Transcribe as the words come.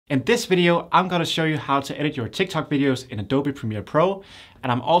In this video, I'm going to show you how to edit your TikTok videos in Adobe Premiere Pro. And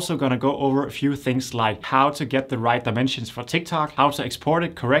I'm also going to go over a few things like how to get the right dimensions for TikTok, how to export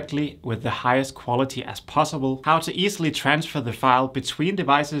it correctly with the highest quality as possible, how to easily transfer the file between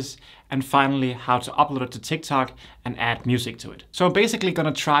devices, and finally how to upload it to TikTok and add music to it. So I'm basically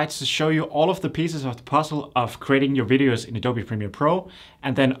going to try to show you all of the pieces of the puzzle of creating your videos in Adobe Premiere Pro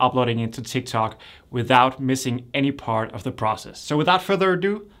and then uploading it to TikTok without missing any part of the process. So without further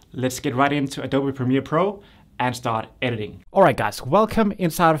ado, let's get right into Adobe Premiere Pro and start editing. All right, guys, welcome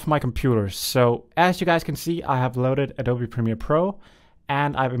inside of my computer. So as you guys can see, I have loaded Adobe Premiere Pro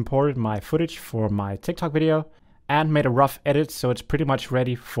and I've imported my footage for my TikTok video and made a rough edit so it's pretty much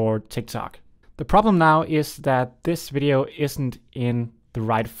ready for TikTok. The problem now is that this video isn't in the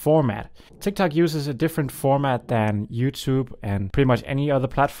right format. TikTok uses a different format than YouTube and pretty much any other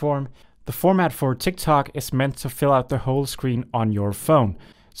platform. The format for TikTok is meant to fill out the whole screen on your phone.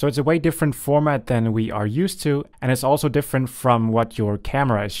 So it's a way different format than we are used to, and it's also different from what your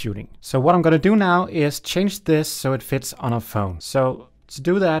camera is shooting. So what I'm going to do now is change this so it fits on a phone. So to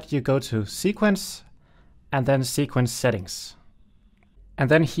do that, you go to Sequence and then Sequence Settings.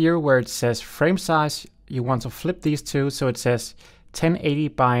 And then here where it says frame size, you want to flip these two so it says 1080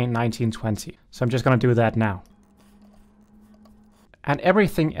 by 1920. So I'm just going to do that now. And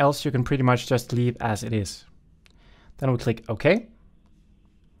everything else you can pretty much just leave as it is. Then we'll click OK.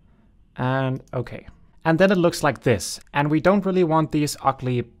 And OK. And then it looks like this. And we don't really want these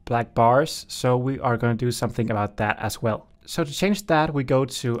ugly black bars, so we are going to do something about that as well. So to change that, we go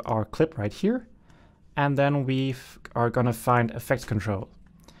to our clip right here. And then we are going to find Effect Control.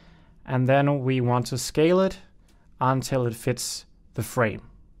 And then we want to scale it until it fits the frame.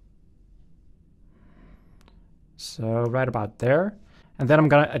 So right about there. And then I'm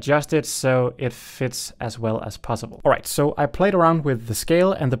going to adjust it so it fits as well as possible. All right, so I played around with the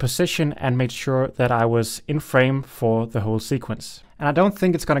scale and the position and made sure that I was in frame for the whole sequence. And I don't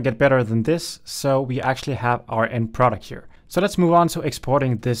think it's going to get better than this, so we actually have our end product here. So let's move on to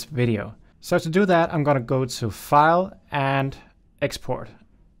exporting this video. So to do that, I'm going to go to File and Export,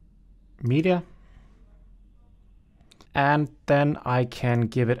 Media. And then I can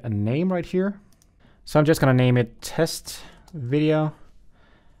give it a name right here. So I'm just going to name it Test Video.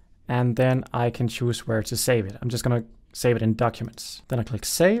 And then I can choose where to save it. I'm just going to save it in Documents. Then I click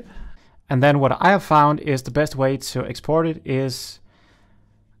Save. And then what I have found is the best way to export it is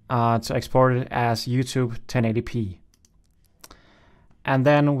to export it as YouTube 1080p. And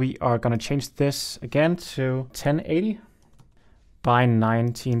then we are going to change this again to 1080 by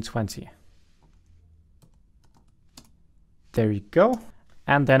 1920. There you go.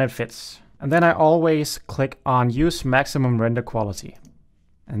 And then it fits. And then I always click on Use Maximum Render Quality.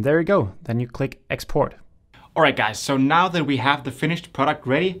 And there you go. Then you click Export. All right, guys. So now that we have the finished product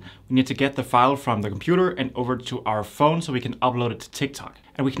ready, we need to get the file from the computer and over to our phone so we can upload it to TikTok.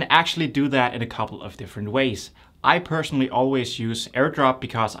 And we can actually do that in a couple of different ways. I personally always use AirDrop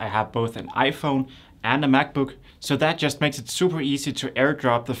because I have both an iPhone and a MacBook, so that just makes it super easy to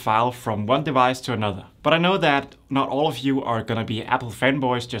AirDrop the file from one device to another. But I know that not all of you are gonna be Apple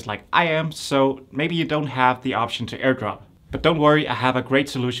fanboys just like I am, so maybe you don't have the option to AirDrop. But don't worry, I have a great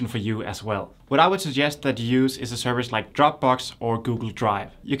solution for you as well. What I would suggest that you use is a service like Dropbox or Google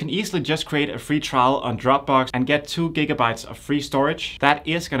Drive. You can easily just create a free trial on Dropbox and get 2 GB of free storage. That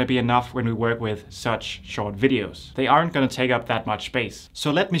is going to be enough when we work with such short videos. They aren't going to take up that much space. So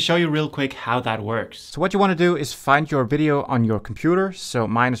let me show you real quick how that works. So what you want to do is find your video on your computer. So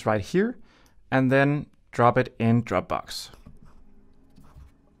mine is right here, and then drop it in Dropbox.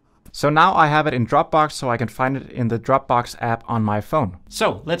 So now I have it in Dropbox, so I can find it in the Dropbox app on my phone.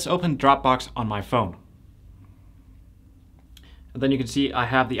 So let's open Dropbox on my phone. And then you can see I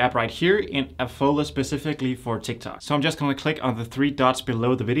have the app right here in a folder specifically for TikTok. So I'm just going to click on the 3 dots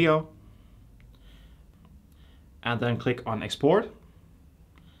below the video. And then click on Export.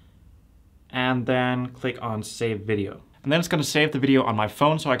 And then click on Save Video. And then it's going to save the video on my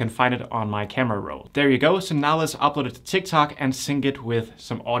phone so I can find it on my camera roll. There you go. So now let's upload it to TikTok and sync it with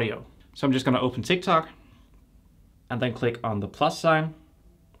some audio. So I'm just going to open TikTok and then click on the plus sign.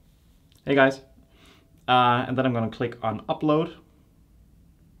 Hey guys. And then I'm going to click on Upload.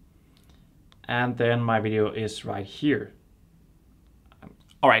 And then my video is right here.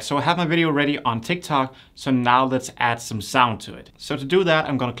 All right, so I have my video ready on TikTok, so now let's add some sound to it. So to do that,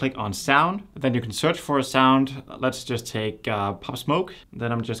 I'm gonna click on Sound. Then you can search for a sound. Let's just take Pop Smoke.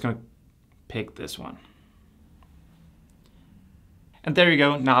 Then I'm just gonna pick this one. And there you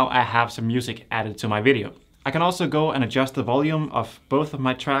go, now I have some music added to my video. I can also go and adjust the volume of both of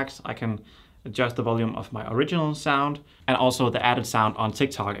my tracks. I can adjust the volume of my original sound, and also the added sound on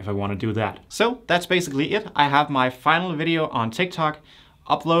TikTok if I want to do that. So that's basically it. I have my final video on TikTok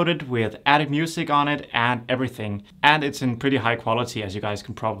uploaded with added music on it and everything. And it's in pretty high quality, as you guys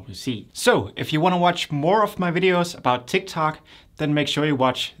can probably see. So if you want to watch more of my videos about TikTok, then make sure you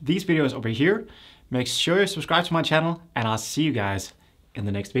watch these videos over here. Make sure you subscribe to my channel, and I'll see you guys in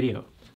the next video.